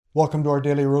Welcome to our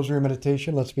daily rosary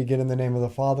meditation. Let's begin in the name of the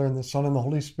Father, and the Son, and the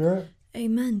Holy Spirit.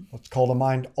 Amen. Let's call to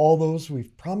mind all those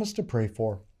we've promised to pray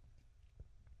for.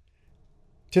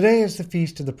 Today is the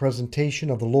feast of the presentation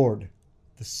of the Lord,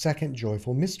 the second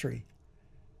joyful mystery.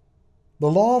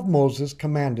 The law of Moses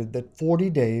commanded that 40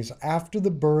 days after the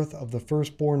birth of the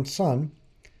firstborn son,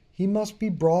 he must be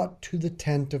brought to the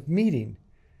tent of meeting,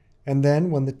 and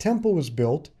then, when the temple was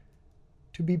built,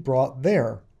 to be brought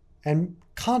there and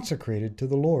consecrated to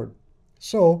the Lord.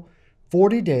 So,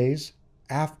 40 days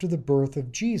after the birth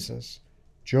of Jesus,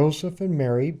 Joseph and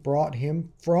Mary brought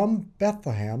him from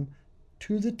Bethlehem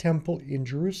to the temple in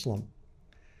Jerusalem.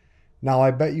 Now, I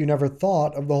bet you never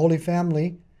thought of the Holy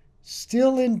Family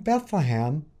still in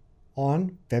Bethlehem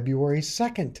on February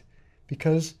 2nd,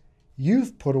 because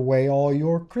you've put away all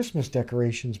your Christmas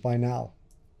decorations by now.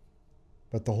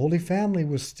 But the Holy Family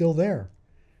was still there.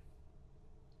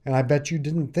 And I bet you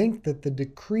didn't think that the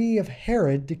decree of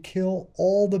Herod to kill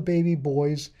all the baby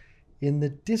boys in the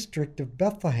district of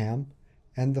Bethlehem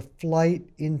and the flight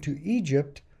into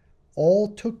Egypt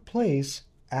all took place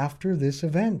after this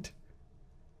event.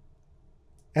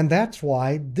 And that's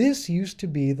why this used to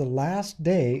be the last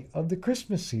day of the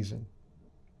Christmas season.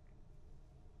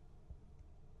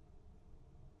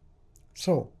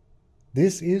 So,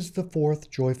 this is the fourth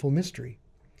joyful mystery,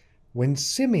 when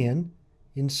Simeon,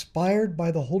 inspired by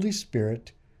the Holy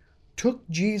Spirit, took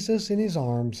Jesus in his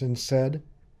arms and said,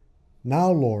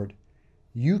 "Now, Lord,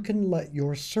 you can let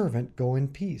your servant go in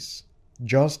peace,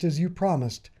 just as you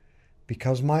promised,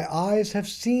 because my eyes have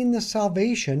seen the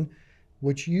salvation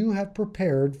which you have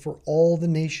prepared for all the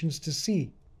nations to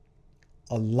see,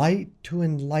 a light to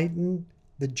enlighten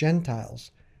the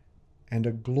Gentiles, and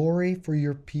a glory for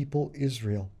your people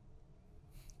Israel."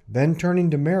 Then turning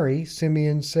to Mary,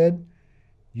 Simeon said,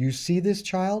 "You see this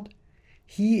child?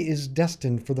 He is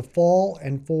destined for the fall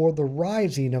and for the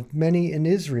rising of many in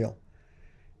Israel,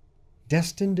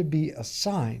 destined to be a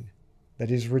sign that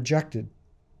is rejected.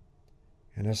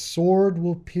 And a sword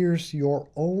will pierce your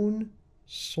own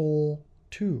soul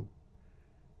too,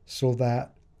 so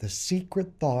that the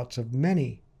secret thoughts of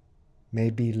many may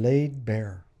be laid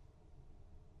bare."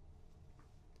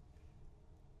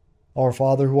 Our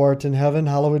Father who art in heaven,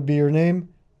 hallowed be your name.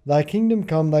 Thy kingdom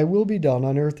come, thy will be done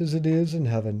on earth as it is in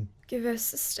heaven. Give us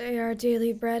this day our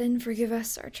daily bread, and forgive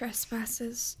us our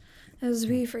trespasses, as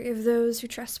we forgive those who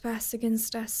trespass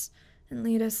against us. And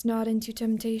lead us not into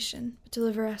temptation, but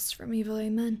deliver us from evil.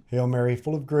 Amen. Hail Mary,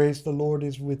 full of grace, the Lord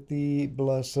is with thee.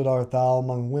 Blessed art thou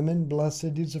among women,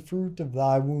 blessed is the fruit of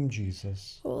thy womb,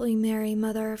 Jesus. Holy Mary,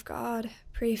 Mother of God,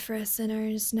 pray for us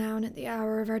sinners, now and at the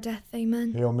hour of our death.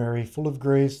 Amen. Hail Mary, full of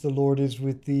grace, the Lord is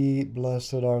with thee.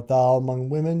 Blessed art thou among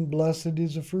women, blessed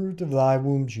is the fruit of thy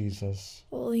womb, Jesus.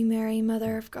 Holy Mary,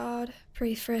 Mother of God,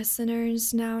 pray for us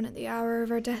sinners, now and at the hour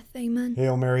of our death. Amen.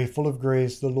 Hail Mary, full of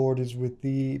grace, the Lord is with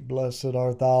thee. Blessed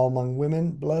art thou among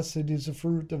women, blessed is the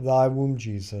fruit of thy womb,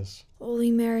 Jesus.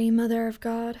 Holy Mary, Mother of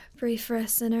God, pray for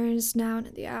us sinners, now and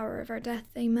at the hour of our death.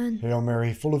 Amen. Hail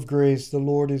Mary, full of grace, the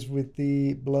Lord is with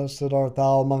thee. Blessed art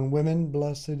thou among women,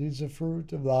 blessed is the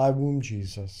fruit of thy womb,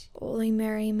 Jesus. Holy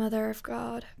Mary, Mother of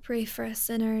God, pray for us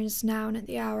sinners, now and at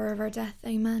the hour of our death.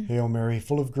 Amen. Hail Mary,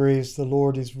 full of grace, the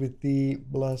Lord is with thee.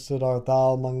 Blessed art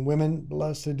thou among women,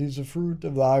 blessed is the fruit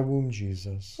of thy womb,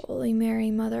 Jesus. Holy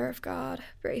Mary, Mother of God,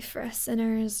 pray for us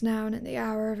sinners, now and at the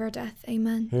hour of our death.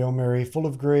 Amen. Hail Mary, full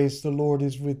of grace, the Lord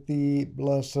is with thee.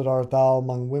 Blessed art thou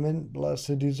among women,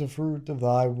 blessed is the fruit of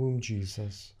thy womb,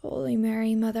 Jesus. Holy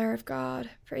Mary, Mother of God,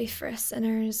 pray for us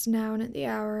sinners, now and at the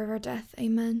hour of our death.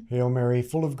 Amen. Hail Mary,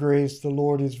 full of grace, the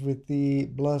Lord is with thee.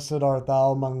 Blessed art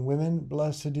thou among women,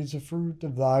 blessed is the fruit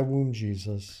of thy womb,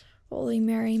 Jesus. Holy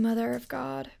Mary, Mother of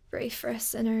God, pray for us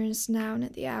sinners, now and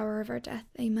at the hour of our death.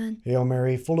 Amen. Hail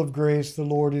Mary, full of grace, the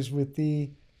Lord is with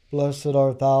thee. Blessed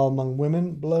art thou among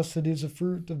women, blessed is the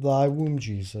fruit of thy womb,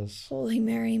 Jesus. Holy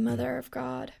Mary, Mother of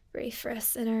God, pray for us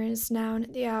sinners, now and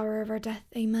at the hour of our death.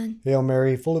 Amen. Hail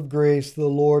Mary, full of grace, the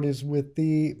Lord is with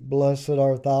thee. Blessed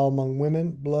art thou among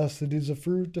women, blessed is the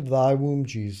fruit of thy womb,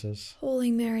 Jesus.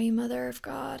 Holy Mary, Mother of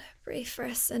God, pray for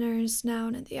us sinners, now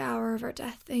and at the hour of our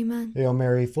death. Amen. Hail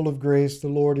Mary, full of grace, the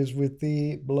Lord is with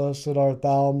thee. Blessed art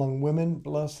thou among women,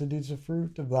 blessed is the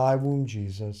fruit of thy womb,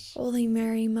 Jesus. Holy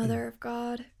Mary, Mother of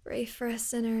God, pray for us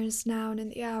sinners, now and at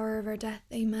the hour of our death.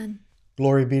 Amen.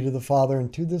 Glory be to the Father,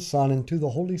 and to the Son, and to the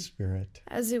Holy Spirit.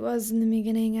 As it was in the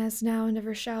beginning, as now, and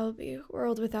ever shall be,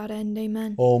 world without end.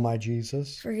 Amen. O my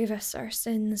Jesus, forgive us our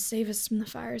sins, save us from the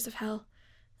fires of hell.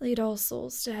 Lead all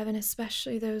souls to heaven,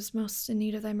 especially those most in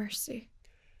need of thy mercy.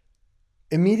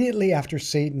 immediately after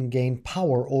Satan gained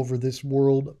power over this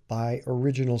world by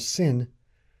original sin,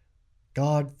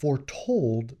 God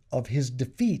foretold of his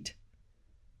defeat.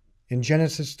 In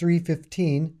Genesis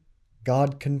 3:15,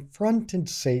 God confronted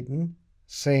Satan,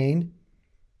 saying,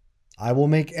 "I will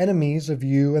make enemies of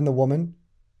you and the woman,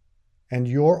 and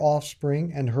your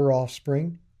offspring and her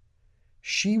offspring.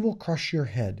 She will crush your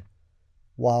head,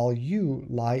 while you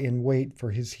lie in wait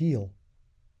for his heel."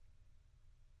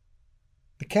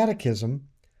 The Catechism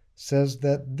says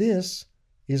that this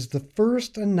is the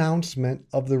first announcement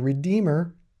of the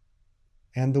Redeemer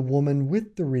and the woman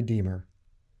with the Redeemer,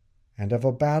 and of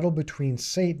a battle between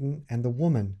Satan and the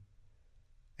woman,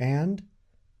 and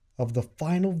of the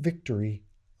final victory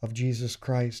of Jesus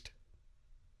Christ.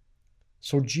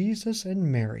 So Jesus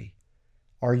and Mary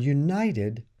are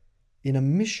united in a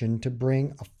mission to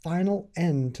bring a final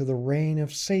end to the reign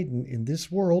of Satan in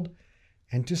this world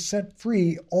and to set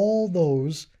free all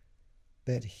those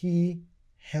that he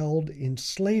held in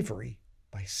slavery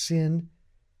by sin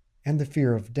and the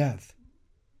fear of death.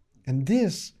 And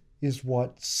this is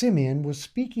what Simeon was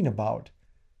speaking about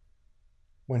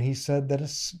when he said that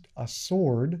a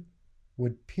sword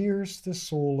would pierce the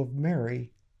soul of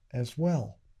Mary as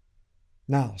well.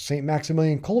 Now, St.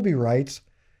 Maximilian Kolbe writes,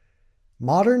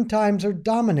 "Modern times are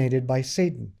dominated by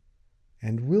Satan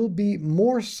and will be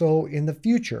more so in the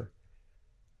future.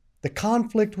 The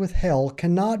conflict with hell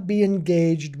cannot be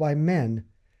engaged by men,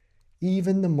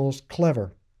 even the most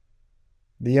clever.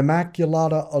 The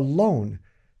Immaculata alone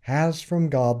has from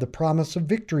God the promise of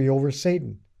victory over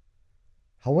Satan.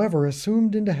 However,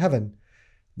 assumed into heaven,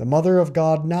 the Mother of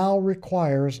God now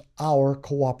requires our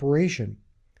cooperation,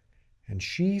 and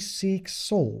she seeks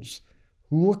souls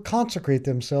who will consecrate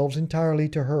themselves entirely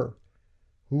to her,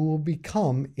 who will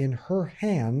become in her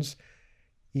hands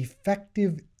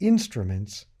effective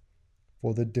instruments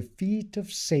for the defeat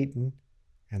of Satan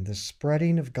and the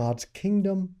spreading of God's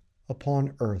kingdom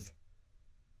upon earth."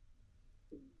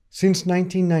 Since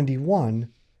 1991,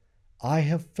 I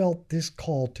have felt this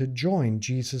call to join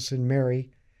Jesus and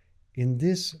Mary in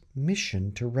this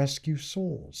mission to rescue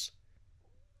souls.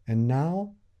 And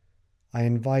now I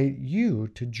invite you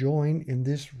to join in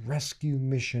this rescue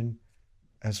mission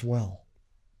as well.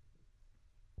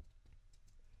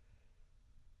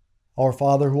 Our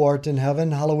Father who art in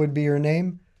heaven, hallowed be your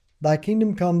name. Thy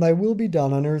kingdom come, thy will be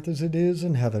done on earth as it is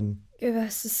in heaven. Give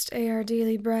us this day our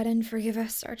daily bread, and forgive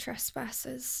us our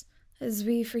trespasses, as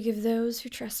we forgive those who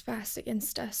trespass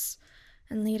against us.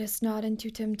 And lead us not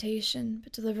into temptation,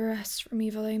 but deliver us from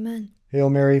evil. Amen. Hail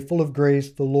Mary, full of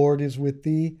grace, the Lord is with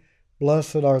thee.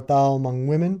 Blessed art thou among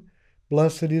women.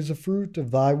 Blessed is the fruit of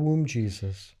thy womb,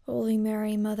 Jesus. Holy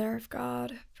Mary, Mother of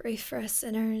God, pray for us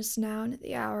sinners, now and at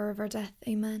the hour of our death.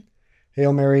 Amen.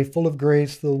 Hail Mary, full of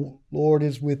grace, the Lord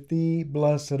is with thee.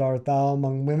 Blessed art thou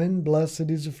among women. Blessed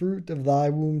is the fruit of thy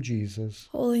womb, Jesus.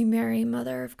 Holy Mary,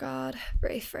 Mother of God,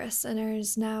 pray for us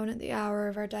sinners, now and at the hour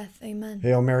of our death. Amen.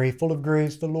 Hail Mary, full of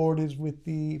grace, the Lord is with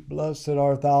thee. Blessed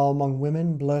art thou among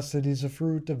women. Blessed is the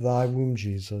fruit of thy womb,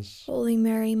 Jesus. Holy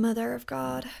Mary, Mother of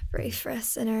God, pray for us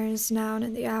sinners, now and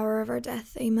at the hour of our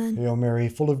death. Amen. Hail Mary,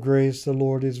 full of grace, the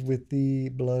Lord is with thee.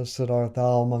 Blessed art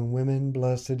thou among women.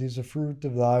 Blessed is the fruit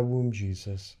of thy womb,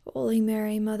 Jesus. Holy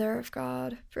Mary, Mother of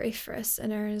God, pray for us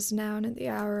sinners, now and at the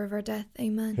hour of our death.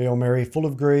 Amen. Hail Mary, full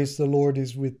of grace, the Lord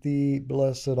is with thee.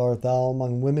 Blessed art thou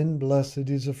among women. Blessed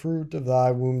is the fruit of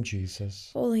thy womb, Jesus.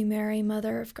 Holy Mary,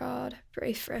 Mother of God,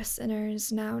 pray for us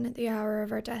sinners, now and at the hour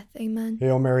of our death. Amen.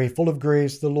 Hail Mary, full of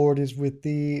grace, the Lord is with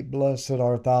thee. Blessed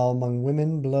art thou among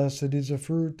women. Blessed is the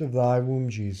fruit of thy womb,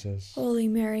 Jesus. Holy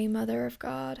Mary, Mother of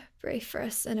God, pray for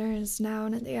us sinners, now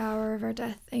and at the hour of our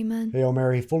death. Amen. Hail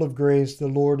Mary, full of grace, the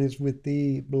Lord is with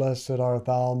thee. Blessed art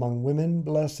thou among women.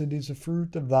 Blessed is the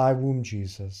fruit of thy womb,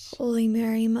 Jesus. Holy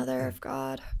Mary, Mother of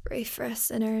God, pray for us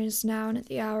sinners, now and at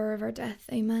the hour of our death.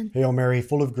 Amen. Hail Mary,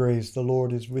 full of grace, the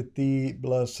Lord is with thee.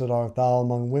 Blessed art thou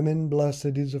among women.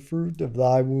 Blessed is the fruit of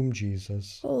thy womb,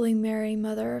 Jesus. Holy Mary,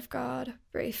 Mother of God,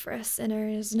 pray for us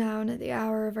sinners, now and at the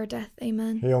hour of our death.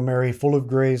 Amen. Hail Mary, full of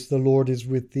grace, the Lord is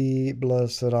with thee.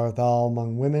 Blessed art thou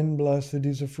among women. Blessed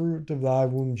is the fruit of thy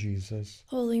womb, Jesus.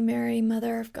 Holy Mary,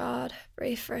 Mother of God,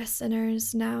 pray for us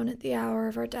sinners, now and at the hour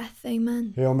of our death.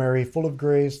 Amen. Hail Mary, full of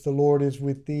grace, the Lord is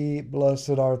with thee.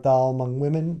 Blessed art thou among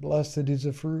women. Blessed is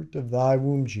the fruit of thy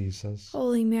womb, Jesus.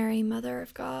 Holy Mary, Mother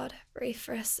of God, pray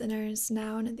for us sinners,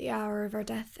 now and at the hour of our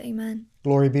death. Amen.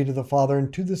 Glory be to the Father,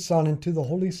 and to the Son, and to the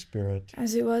Holy Spirit.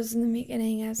 As it was in the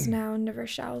beginning, as now, and ever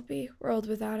shall be, world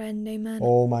without end. Amen.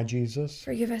 O my Jesus,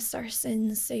 Forgive us our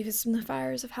sins, save us from the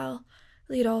fires of hell.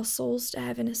 Lead all souls to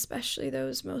heaven, especially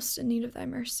those most in need of thy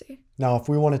mercy. now if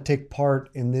we want to take part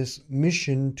in this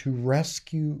mission to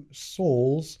rescue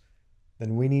souls,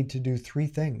 then we need to do three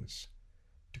things: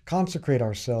 to consecrate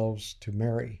ourselves to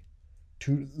Mary,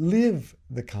 to live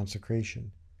the consecration,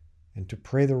 and to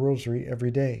pray the rosary every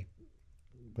day.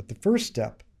 But the first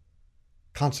step,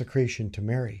 consecration to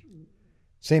Mary.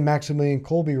 St. Maximilian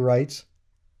Kolbe writes,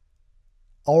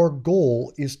 "Our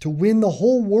goal is to win the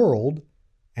whole world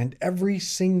and every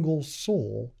single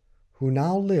soul who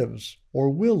now lives or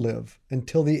will live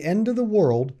until the end of the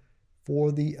world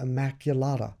for the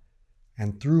Immaculata,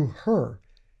 and through her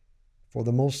for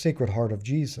the most sacred heart of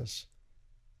Jesus.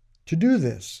 To do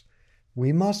this,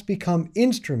 we must become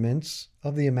instruments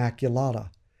of the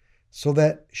Immaculata, so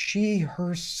that she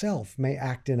herself may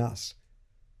act in us.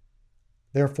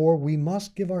 Therefore, we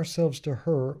must give ourselves to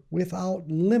her without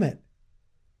limit.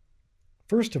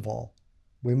 First of all,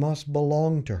 we must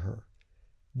belong to her,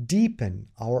 deepen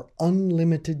our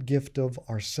unlimited gift of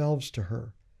ourselves to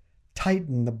her,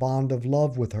 tighten the bond of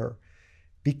love with her,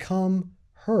 become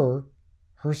her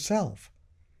herself,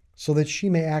 so that she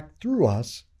may act through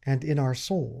us and in our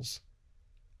souls.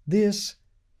 This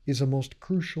is a most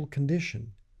crucial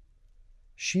condition.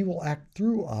 She will act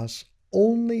through us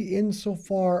only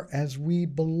insofar as we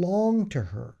belong to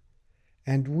her,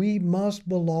 and we must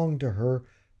belong to her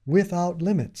without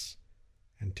limits.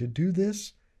 And to do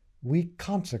this, we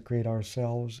consecrate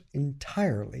ourselves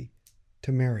entirely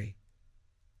to Mary.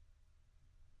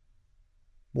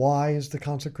 Why is the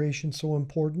consecration so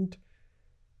important?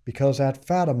 Because at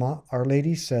Fatima, Our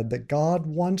Lady said that God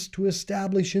wants to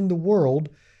establish in the world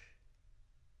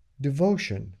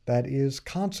devotion, that is,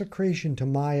 consecration to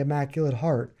my Immaculate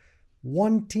Heart,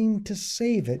 wanting to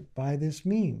save it by this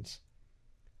means.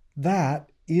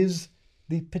 That is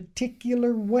the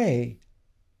particular way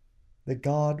that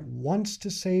God wants to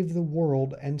save the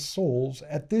world and souls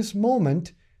at this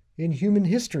moment in human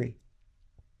history,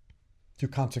 through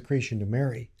consecration to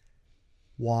Mary.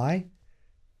 Why?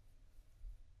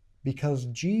 Because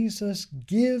Jesus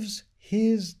gives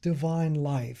his divine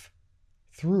life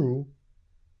through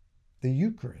the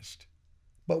Eucharist,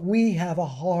 but we have a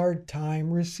hard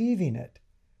time receiving it.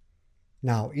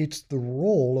 Now, it's the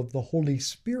role of the Holy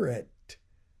Spirit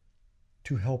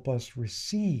to help us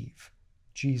receive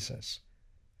Jesus,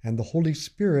 and the Holy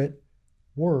Spirit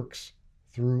works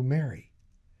through Mary.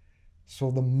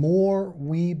 So the more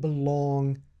we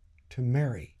belong to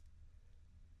Mary,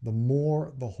 the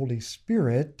more the Holy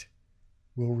Spirit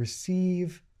will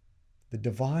receive the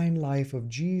divine life of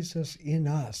Jesus in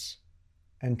us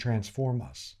and transform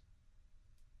us.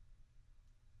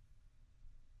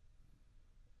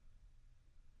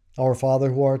 Our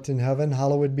Father who art in heaven,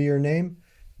 hallowed be your name.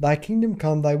 Thy kingdom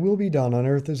come, thy will be done on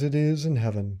earth as it is in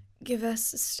heaven. Give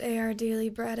us this day our daily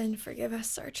bread, and forgive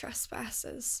us our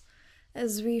trespasses,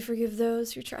 as we forgive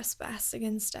those who trespass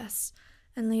against us.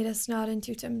 And lead us not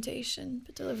into temptation,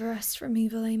 but deliver us from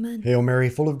evil. Amen. Hail Mary,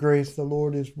 full of grace, the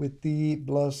Lord is with thee.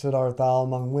 Blessed art thou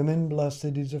among women,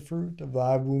 blessed is the fruit of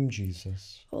thy womb,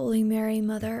 Jesus. Holy Mary,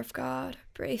 Mother of God,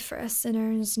 pray for us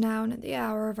sinners, now and at the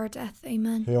hour of our death.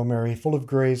 Amen. Hail Mary, full of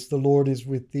grace, the Lord is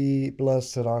with thee.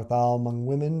 Blessed art thou among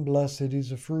women, blessed is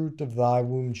the fruit of thy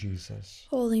womb, Jesus.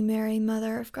 Holy Mary,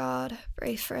 Mother of God,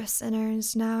 pray for us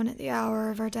sinners, now and at the hour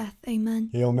of our death. Amen.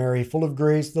 Hail Mary, full of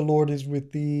grace, the Lord is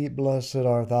with thee. Blessed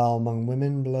art thou among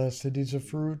women, blessed is the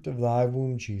fruit of thy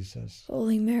womb, Jesus.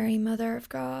 Holy Mary, Mother of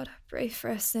God, pray for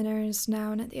us sinners,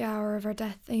 now and at the hour of our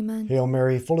death. Amen. Hail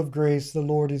Mary, full of grace, the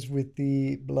Lord is with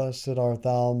thee. Blessed art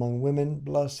thou among women,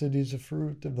 blessed is the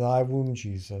fruit of thy womb,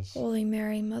 Jesus. Holy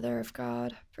Mary, Mother of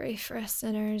God, pray for us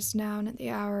sinners, now and at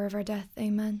the hour of our death.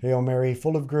 Amen. Hail Mary,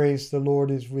 full of grace, the Lord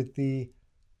is with thee.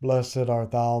 Blessed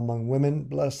art thou among women,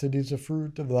 blessed is the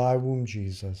fruit of thy womb,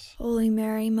 Jesus. Holy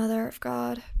Mary, Mother of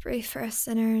God, pray for us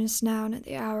sinners, now and at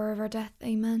the hour of our death.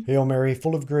 Amen. Hail Mary,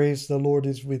 full of grace, the Lord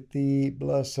is with thee.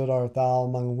 Blessed art thou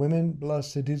among women,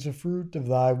 blessed is the fruit of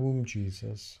thy womb,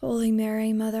 Jesus. Holy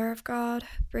Mary, Mother of God,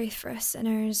 pray for us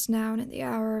sinners, now and at the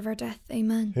hour of our death.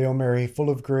 Amen. Hail Mary, full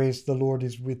of grace, the Lord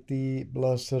is with thee.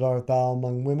 Blessed art thou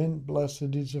among women,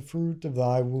 blessed is the fruit of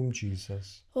thy womb,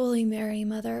 Jesus. Holy Mary,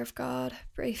 Mother of God,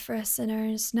 pray for us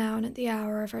sinners, now and at the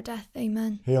hour of our death.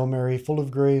 Amen. Hail Mary, full of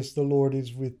grace, the Lord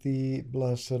is with thee.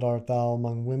 Blessed art thou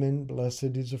among women,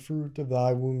 blessed is the fruit of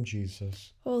thy womb,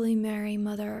 Jesus. Holy Mary,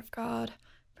 Mother of God,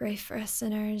 pray for us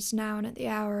sinners, now and at the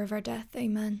hour of our death.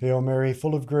 Amen. Hail Mary,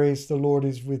 full of grace, the Lord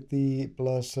is with thee.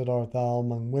 Blessed art thou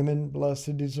among women,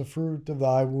 blessed is the fruit of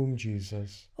thy womb,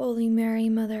 Jesus. Holy Mary,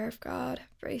 Mother of God,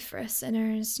 pray for us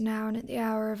sinners, now and at the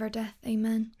hour of our death.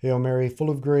 Amen. Hail Mary,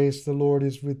 full of grace, the Lord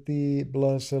is with thee.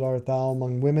 Blessed art thou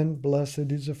among women.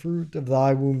 Blessed is the fruit of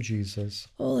thy womb, Jesus.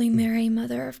 Holy Mary,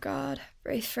 Mother of God,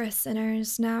 pray for us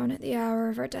sinners, now and at the hour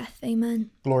of our death. Amen.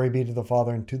 Glory be to the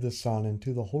Father, and to the Son, and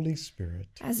to the Holy Spirit.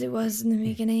 As it was in the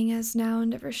beginning, as now,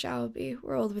 and ever shall be,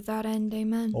 world without end.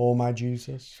 Amen. O my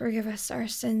Jesus, Forgive us our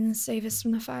sins, save us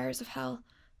from the fires of hell.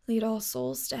 Lead all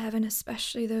souls to heaven,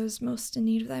 especially those most in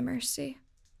need of thy mercy.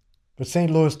 but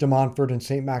St. Louis de Montfort and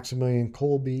St. Maximilian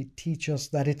Kolbe teach us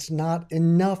that it's not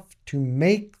enough to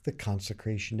make the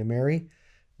consecration to Mary.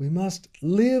 We must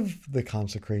live the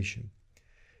consecration.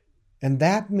 And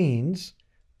that means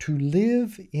to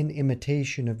live in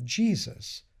imitation of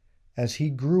Jesus as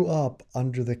he grew up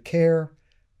under the care,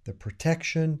 the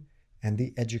protection, and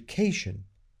the education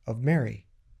of Mary.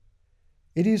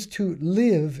 It is to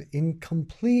live in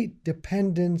complete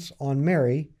dependence on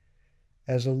Mary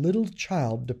as a little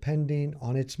child depending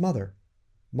on its mother,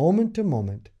 moment to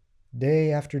moment,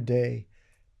 day after day,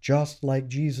 just like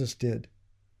Jesus did.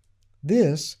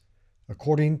 This,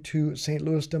 according to St.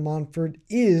 Louis de Montfort,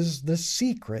 is the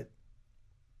secret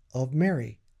of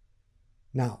Mary.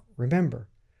 Now, remember,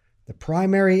 the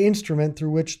primary instrument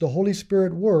through which the Holy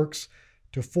Spirit works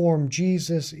to form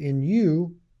Jesus in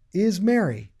you is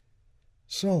Mary.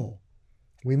 So,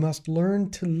 we must learn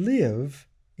to live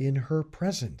in her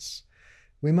presence.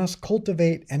 We must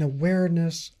cultivate an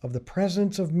awareness of the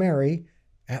presence of Mary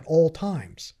at all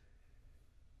times.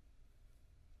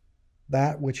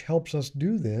 That which helps us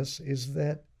do this is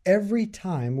that every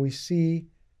time we see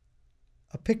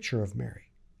a picture of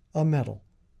Mary, a medal,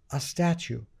 a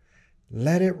statue,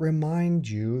 let it remind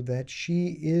you that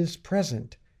she is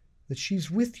present, that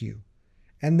she's with you,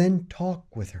 and then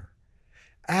talk with her.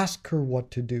 Ask her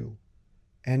what to do,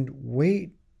 and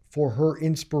wait for her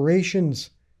inspirations,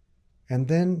 and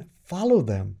then follow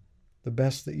them the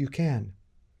best that you can.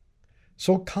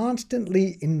 So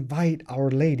constantly invite Our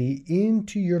Lady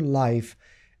into your life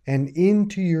and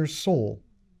into your soul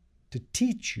to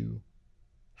teach you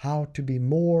how to be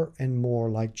more and more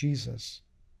like Jesus.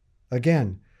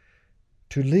 Again,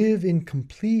 to live in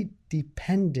complete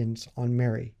dependence on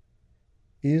Mary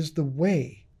is the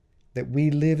way that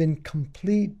we live in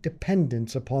complete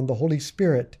dependence upon the Holy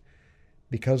Spirit,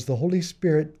 because the Holy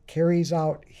Spirit carries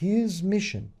out his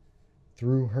mission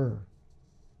through her.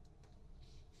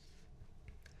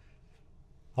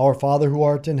 Our Father who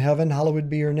art in heaven, hallowed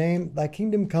be your name. Thy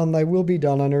kingdom come, thy will be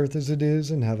done on earth as it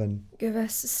is in heaven. Give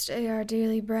us this day our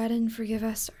daily bread, and forgive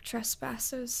us our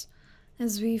trespasses,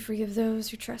 as we forgive those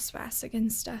who trespass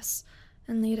against us.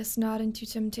 And lead us not into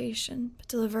temptation, but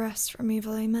deliver us from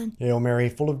evil. Amen. Hail Mary,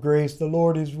 full of grace, the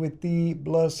Lord is with thee.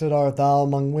 Blessed art thou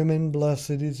among women. Blessed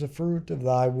is the fruit of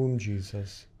thy womb,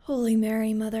 Jesus. Holy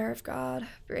Mary, Mother of God,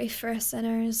 pray for us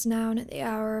sinners, now and at the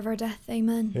hour of our death.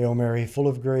 Amen. Hail Mary, full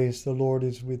of grace, the Lord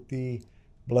is with thee.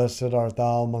 Blessed art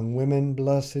thou among women.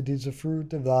 Blessed is the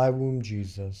fruit of thy womb,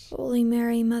 Jesus. Holy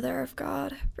Mary, Mother of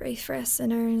God, pray for us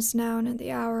sinners, now and at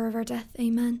the hour of our death.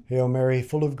 Amen. Hail Mary,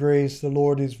 full of grace, the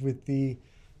Lord is with thee.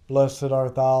 Blessed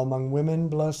art thou among women.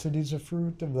 Blessed is the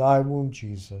fruit of thy womb,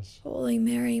 Jesus. Holy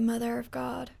Mary, Mother of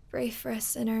God, pray for us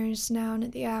sinners, now and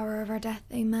at the hour of our death.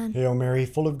 Amen. Hail Mary,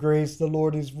 full of grace, the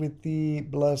Lord is with thee.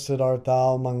 Blessed art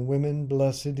thou among women.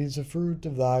 Blessed is the fruit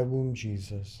of thy womb,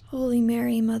 Jesus. Holy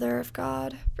Mary, Mother of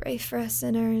God, pray for us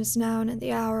sinners, now and at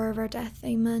the hour of our death.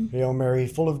 Amen. Hail Mary,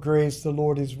 full of grace, the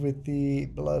Lord is with thee.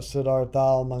 Blessed art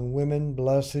thou among women.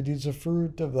 Blessed is the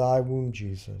fruit of thy womb,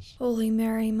 Jesus. Holy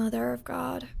Mary, Mother of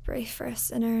God, pray for us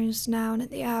sinners, now and at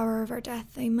the hour of our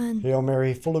death. Amen. Hail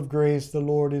Mary, full of grace, the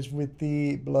Lord is with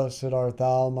thee. Blessed art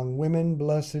thou among women.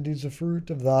 Blessed is the fruit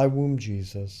of thy womb,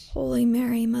 Jesus. Holy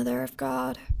Mary, Mother of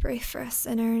God, pray for us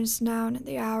sinners, now and at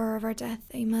the hour of our death.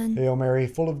 Amen. Hail Mary,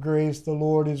 full of grace, the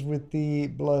Lord is with thee.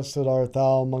 Blessed art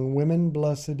thou among women.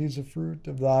 Blessed is the fruit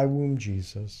of thy womb,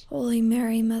 Jesus. Holy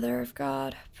Mary, Mother of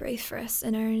God, pray for us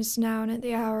sinners, now and at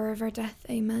the hour of our death.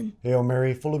 Amen. Hail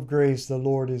Mary, full of grace, the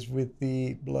Lord is with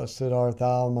thee. Blessed art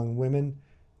thou among women.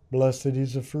 Blessed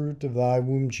is the fruit of thy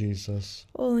womb, Jesus.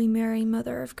 Holy Mary,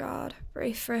 Mother of God,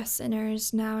 pray for us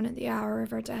sinners, now and at the hour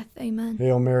of our death. Amen.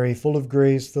 Hail Mary, full of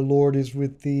grace, the Lord is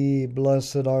with thee.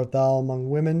 Blessed art thou among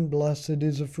women. Blessed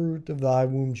is the fruit of thy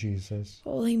womb, Jesus.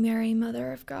 Holy Mary,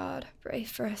 Mother of God, pray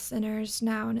for us sinners,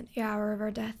 now and at the hour of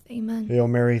our death. Amen. Hail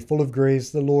Mary, full of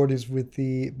grace, the Lord is with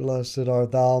thee. Blessed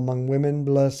art thou among women.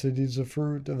 Blessed is the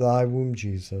fruit of thy womb,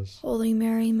 Jesus. Holy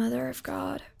Mary, Mother of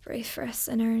God, pray for us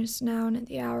sinners, now and at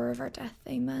the hour of our death.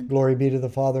 Amen. Glory be to the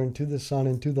Father, and to the Son,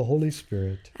 and to the Holy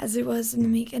Spirit. As it was in the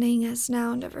beginning, as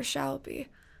now, and ever shall be,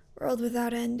 world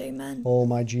without end. Amen. O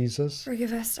my Jesus,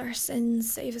 Forgive us our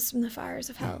sins, save us from the fires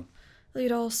of hell.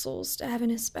 Lead all souls to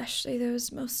heaven, especially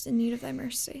those most in need of thy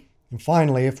mercy. and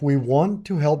finally, if we want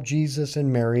to help Jesus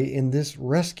and Mary in this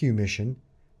rescue mission,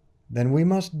 then we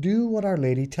must do what Our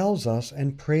Lady tells us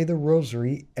and pray the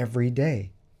Rosary every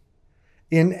day.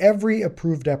 In every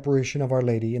approved apparition of Our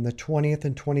Lady in the 20th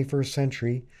and 21st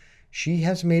century, she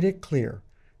has made it clear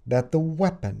that the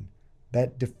weapon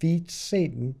that defeats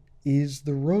Satan is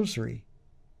the Rosary.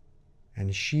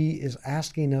 And she is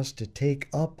asking us to take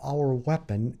up our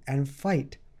weapon and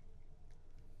fight.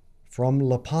 From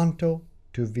Lepanto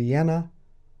to Vienna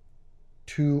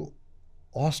to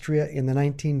Austria in the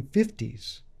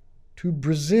 1950s, to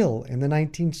Brazil in the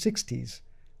 1960s,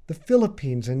 the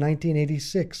Philippines in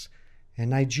 1986, and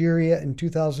Nigeria in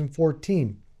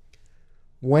 2014.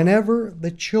 Whenever the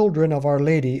children of Our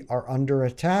Lady are under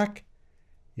attack,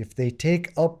 if they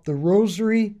take up the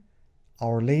Rosary,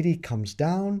 Our Lady comes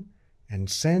down and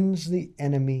sends the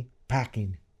enemy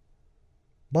packing.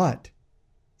 But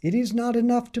it is not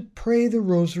enough to pray the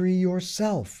Rosary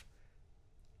yourself.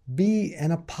 Be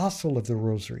an apostle of the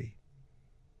Rosary.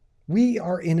 We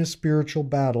are in a spiritual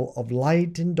battle of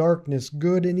light and darkness,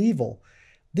 good and evil.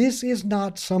 This is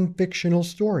not some fictional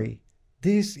story.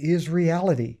 This is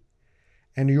reality.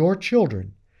 And your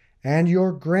children and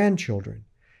your grandchildren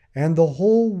and the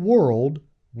whole world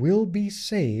will be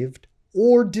saved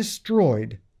or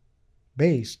destroyed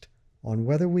based on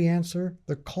whether we answer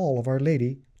the call of Our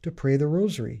Lady to pray the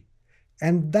Rosary.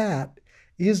 And that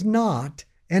is not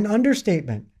an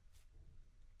understatement.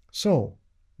 So,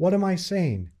 what am I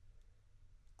saying?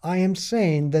 I am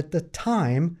saying that the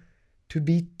time to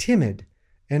be timid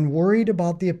and worried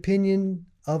about the opinion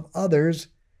of others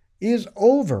is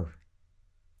over.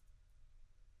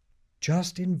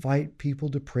 Just invite people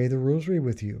to pray the Rosary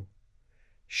with you.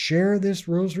 Share this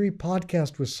Rosary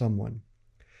podcast with someone.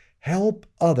 Help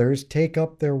others take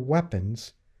up their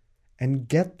weapons and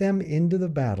get them into the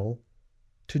battle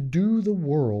to do the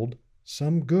world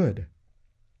some good.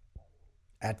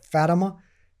 At Fatima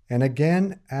and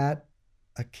again at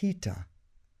Akita,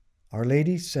 Our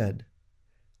Lady said,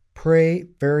 "Pray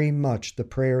very much the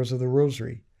prayers of the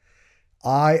Rosary.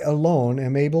 I alone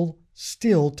am able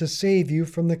still to save you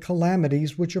from the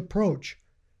calamities which approach.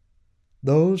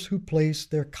 Those who place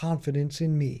their confidence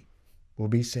in me will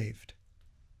be saved."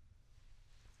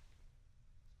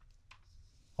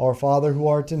 Our Father who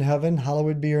art in heaven,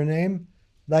 hallowed be your name.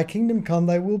 Thy kingdom come,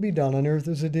 thy will be done on earth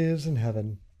as it is in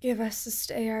heaven. Give us this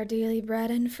day our daily bread,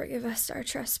 and forgive us our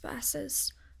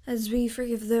trespasses, as we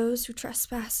forgive those who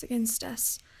trespass against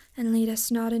us. And lead us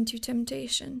not into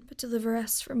temptation, but deliver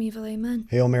us from evil. Amen.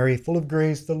 Hail Mary, full of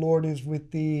grace, the Lord is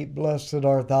with thee. Blessed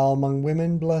art thou among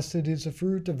women, blessed is the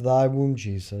fruit of thy womb,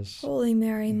 Jesus. Holy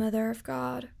Mary, Mother of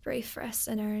God, pray for us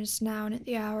sinners, now and at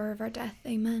the hour of our death.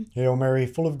 Amen. Hail Mary,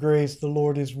 full of grace, the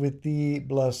Lord is with thee.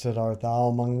 Blessed art thou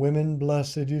among women,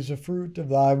 blessed is the fruit of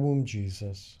thy womb,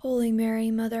 Jesus. Holy Mary,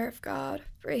 Mother of God,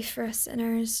 pray for us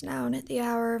sinners, now and at the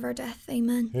hour of our death.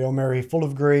 Amen. Hail Mary, full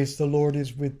of grace, the Lord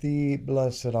is with thee.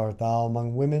 Blessed art thou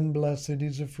among women, blessed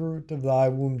is the fruit of thy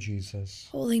womb, Jesus.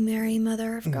 Holy Mary,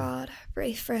 Mother of God,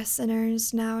 pray for us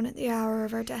sinners, now and at the hour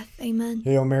of our death. Amen.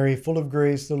 Hail Mary, full of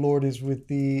grace, the Lord is with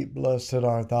thee. Blessed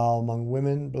art thou among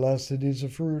women, blessed is the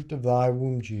fruit of thy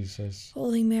womb, Jesus.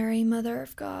 Holy Mary, Mother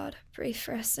of God, pray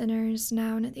for us sinners,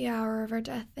 now and at the hour of our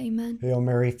death. Amen. Hail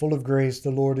Mary, full of grace,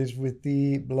 the Lord is with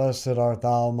thee. Blessed art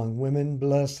thou among women,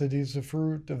 blessed is the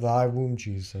fruit of thy womb,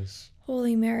 Jesus.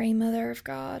 Holy Mary, Mother of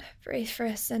God, pray for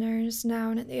us sinners,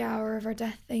 now and at the hour of our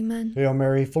death. Amen. Hail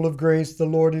Mary, full of grace, the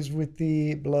Lord is with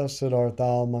thee. Blessed art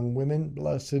thou among women,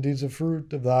 blessed is the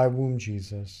fruit of thy womb,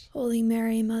 Jesus. Holy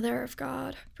Mary, Mother of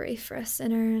God, pray for us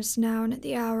sinners, now and at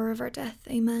the hour of our death.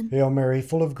 Amen. Hail Mary,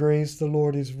 full of grace, the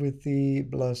Lord is with thee.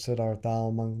 Blessed art thou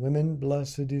among women,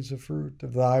 blessed is the fruit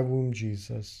of thy womb,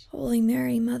 Jesus. Holy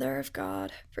Mary, Mother of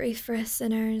God, pray for us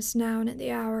sinners, now and at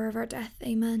the hour of our death.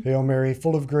 Amen. Hail Mary,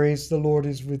 full of grace, the Lord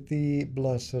is with thee.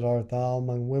 Blessed art thou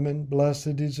among women,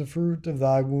 blessed is the fruit of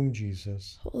thy womb,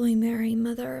 Jesus. Holy Mary,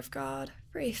 Mother of God,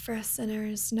 pray for us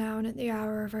sinners, now and at the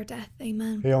hour of our death.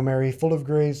 Amen. Hail Mary, full of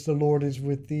grace, the Lord is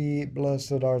with thee.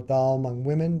 Blessed art thou among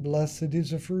women, blessed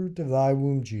is the fruit of thy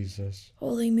womb, Jesus.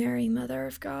 Holy Mary, Mother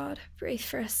of God, pray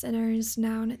for us sinners,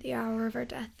 now and at the hour of our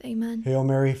death. Amen. Hail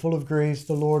Mary, full of grace,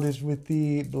 the Lord is with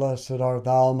thee. Blessed art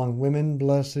thou among women,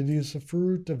 blessed is the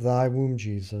fruit of thy womb,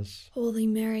 Jesus. Holy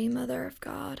Mary, Mother of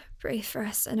God, pray for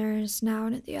us sinners, now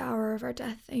and at the hour of our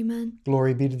death. Amen.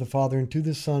 Glory be to the Father, and to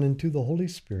the Son, and to the Holy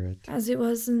Spirit. As it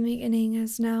was in the beginning,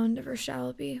 as now, and ever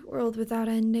shall be, world without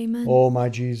end. Amen. O my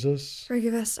Jesus,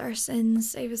 Forgive us our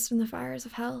sins, save us from the fires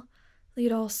of hell.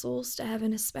 Lead all souls to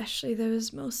heaven, especially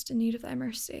those most in need of thy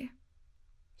mercy.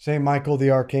 Saint Michael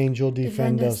the Archangel,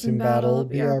 defend us in battle.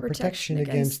 Be our protection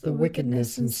against the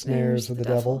wickedness and snares of the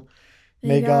devil.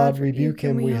 May God rebuke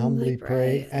him, we humbly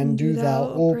pray. And do thou,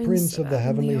 O Prince of the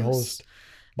heavenly host,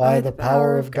 by the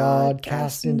power of God,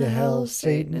 cast into hell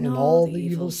Satan and all the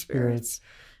evil spirits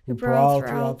who prowl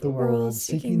throughout the world,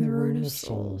 seeking the ruin of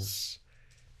souls.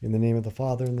 In the name of the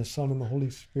Father, and the Son, and the Holy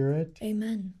Spirit.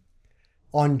 Amen.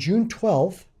 On June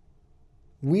 12th,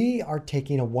 we are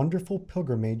taking a wonderful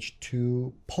pilgrimage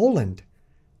to Poland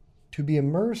to be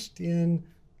immersed in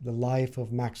the life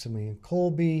of Maximilian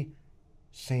Kolbe,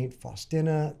 Saint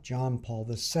Faustina, John Paul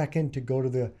II, to go to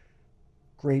the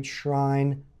great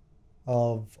shrine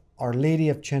of Our Lady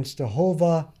of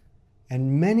Częstochowa,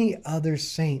 and many other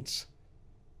saints.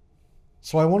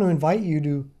 So I want to invite you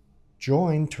to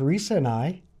join Teresa and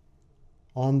I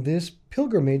on this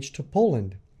pilgrimage to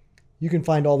Poland. You can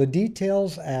find all the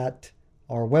details at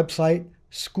our website,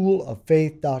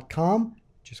 schooloffaith.com.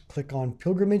 Just click on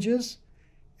pilgrimages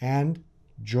and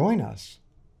join us.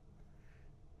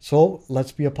 So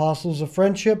let's be apostles of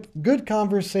friendship, good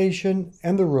conversation,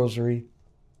 and the rosary.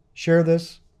 Share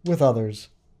this with others.